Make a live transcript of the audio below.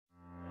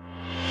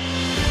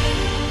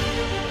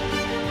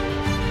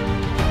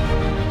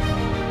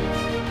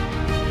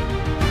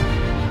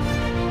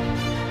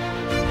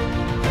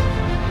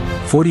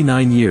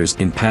49 years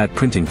in pad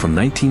printing from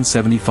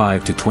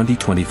 1975 to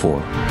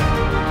 2024.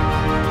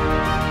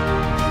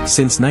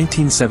 Since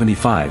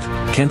 1975,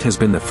 Kent has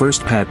been the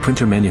first pad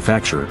printer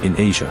manufacturer in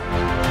Asia.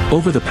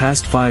 Over the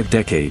past 5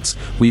 decades,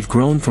 we've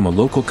grown from a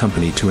local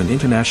company to an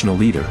international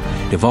leader,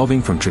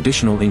 evolving from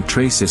traditional ink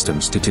tray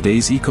systems to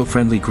today's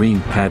eco-friendly green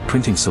pad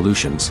printing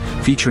solutions,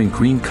 featuring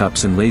green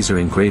cups and laser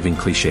engraving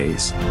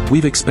clichés.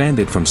 We've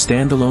expanded from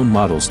standalone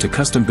models to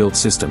custom-built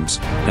systems,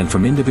 and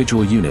from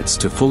individual units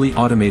to fully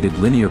automated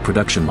linear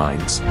production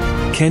lines.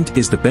 Kent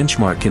is the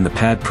benchmark in the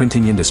pad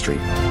printing industry.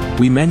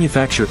 We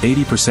manufacture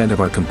 80% of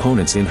our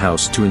components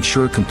in-house to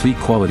ensure complete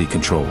quality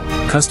control.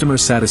 Customer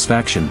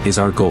satisfaction is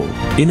our goal.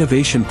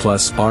 Innovation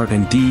plus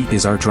R&D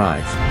is our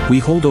drive. We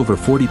hold over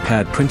 40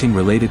 pad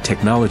printing-related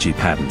technology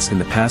patents in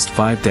the past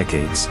 5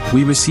 decades.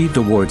 We received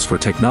awards for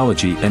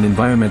technology and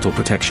environmental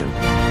protection.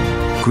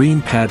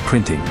 Green pad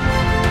printing.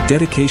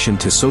 Dedication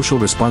to social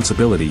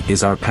responsibility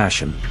is our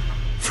passion.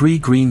 3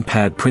 green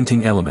pad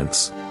printing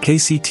elements.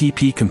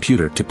 KCTP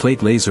computer to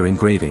plate laser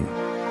engraving.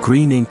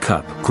 Green ink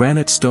cup,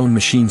 granite stone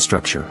machine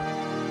structure.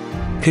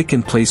 Pick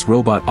and place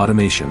robot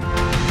automation.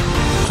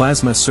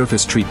 Plasma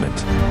surface treatment.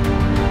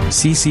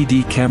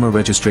 CCD camera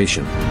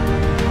registration.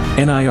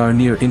 NIR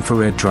near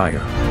infrared dryer.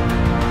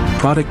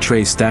 Product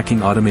tray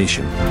stacking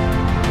automation.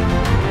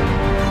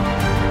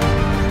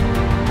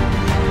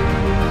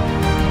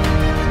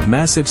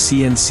 Massive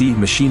CNC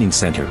machining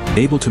center,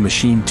 able to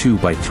machine 2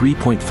 by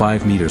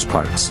 3.5 meters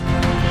parts.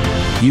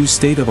 Use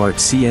state-of-art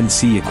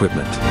CNC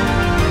equipment.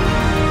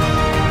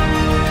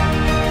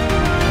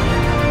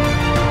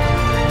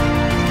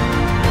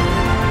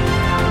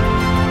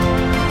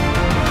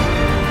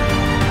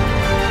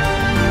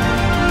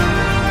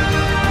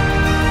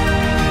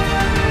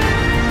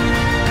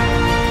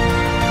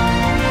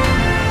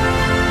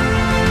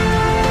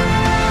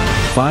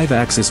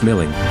 Five-axis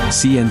milling,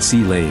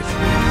 CNC lathe.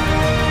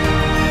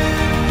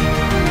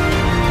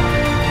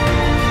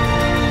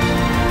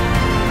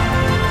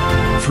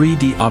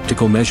 (3D)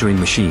 optical measuring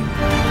machine.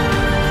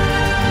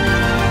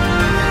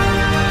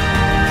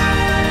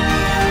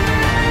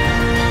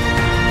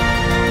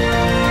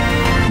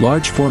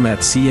 Large format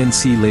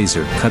CNC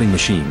laser cutting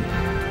machine.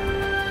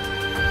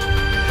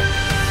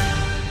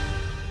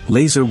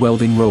 Laser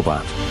welding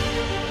robot.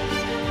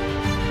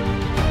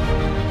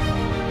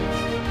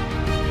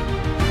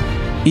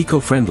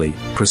 Eco-friendly,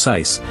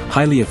 precise,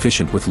 highly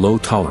efficient with low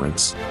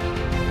tolerance.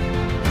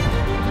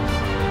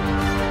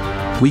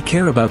 We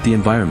care about the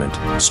environment,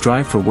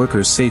 strive for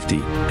workers'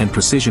 safety, and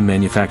precision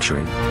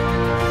manufacturing.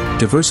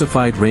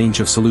 Diversified range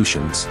of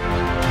solutions.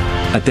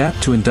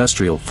 Adapt to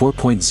Industrial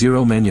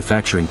 4.0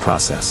 manufacturing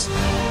process.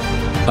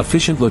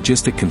 Efficient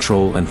logistic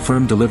control and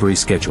firm delivery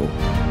schedule.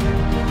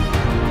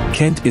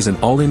 Kent is an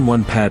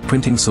all-in-one pad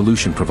printing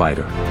solution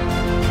provider.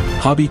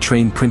 Hobby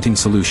train printing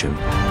solution.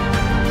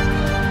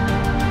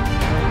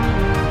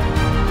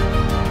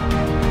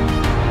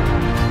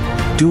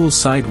 Dual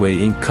sideway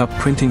ink cup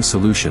printing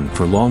solution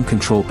for long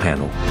control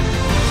panel.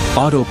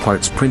 Auto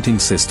parts printing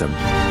system.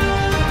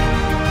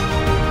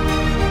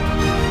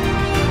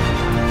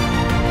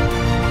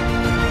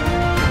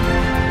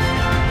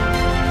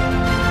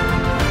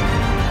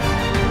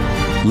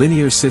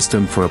 Linear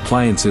system for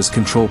appliances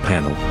control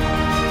panel.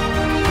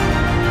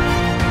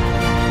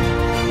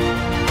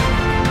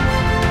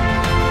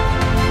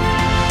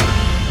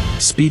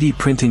 Speedy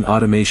printing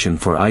automation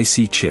for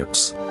IC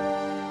chips.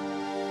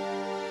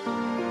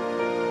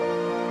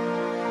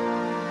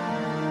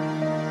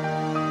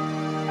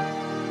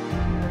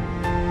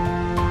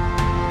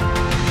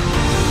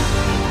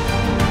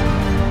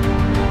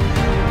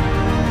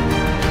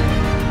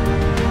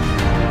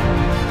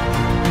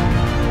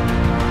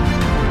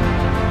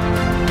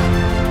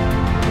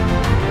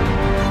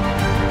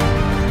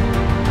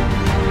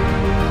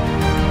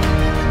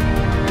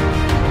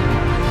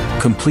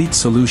 Complete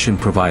solution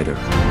provider.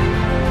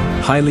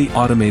 Highly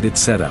automated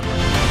setup.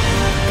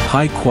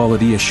 High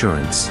quality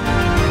assurance.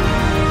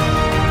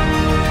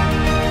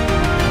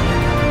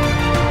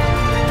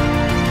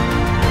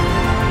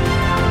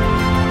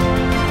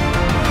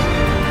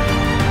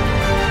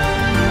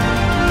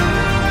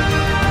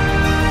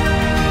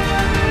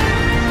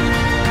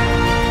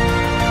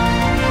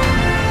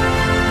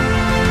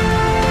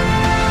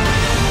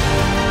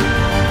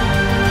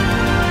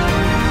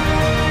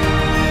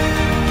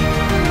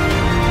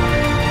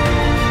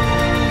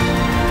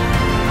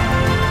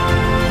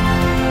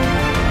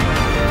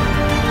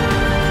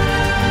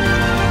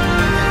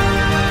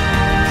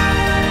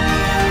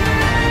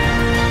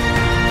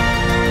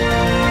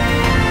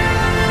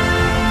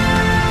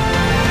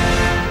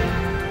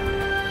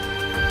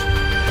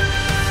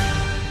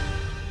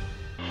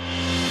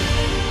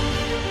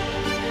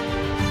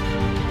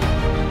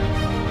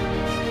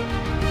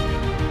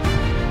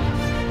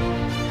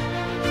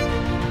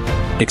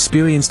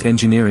 Experienced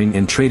engineering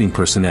and trading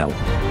personnel.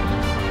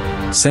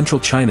 Central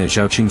China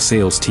Zhaoqing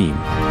sales team.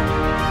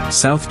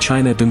 South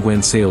China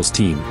Dongguan sales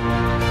team.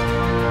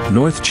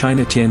 North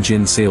China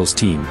Tianjin sales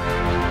team.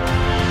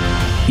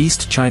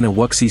 East China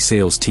Wuxi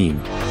sales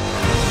team.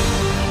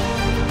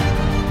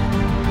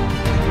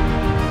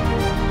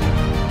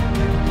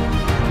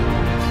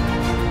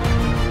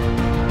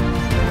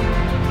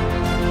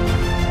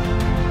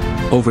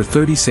 Over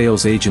 30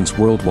 sales agents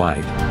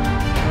worldwide.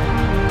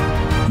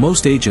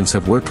 Most agents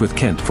have worked with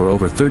Kent for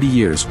over 30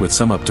 years, with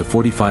some up to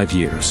 45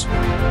 years.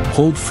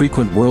 Hold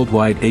frequent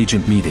worldwide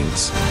agent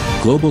meetings.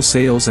 Global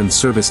Sales and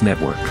Service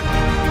Network.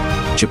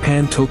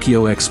 Japan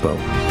Tokyo Expo.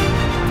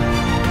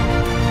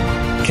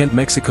 Kent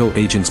Mexico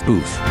Agents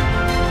Booth.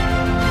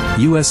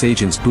 US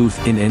Agents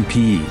Booth in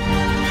NPE.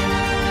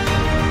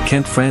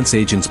 Kent France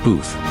Agents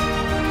Booth.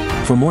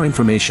 For more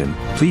information,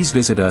 please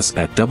visit us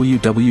at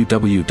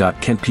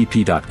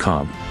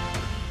www.kentpp.com.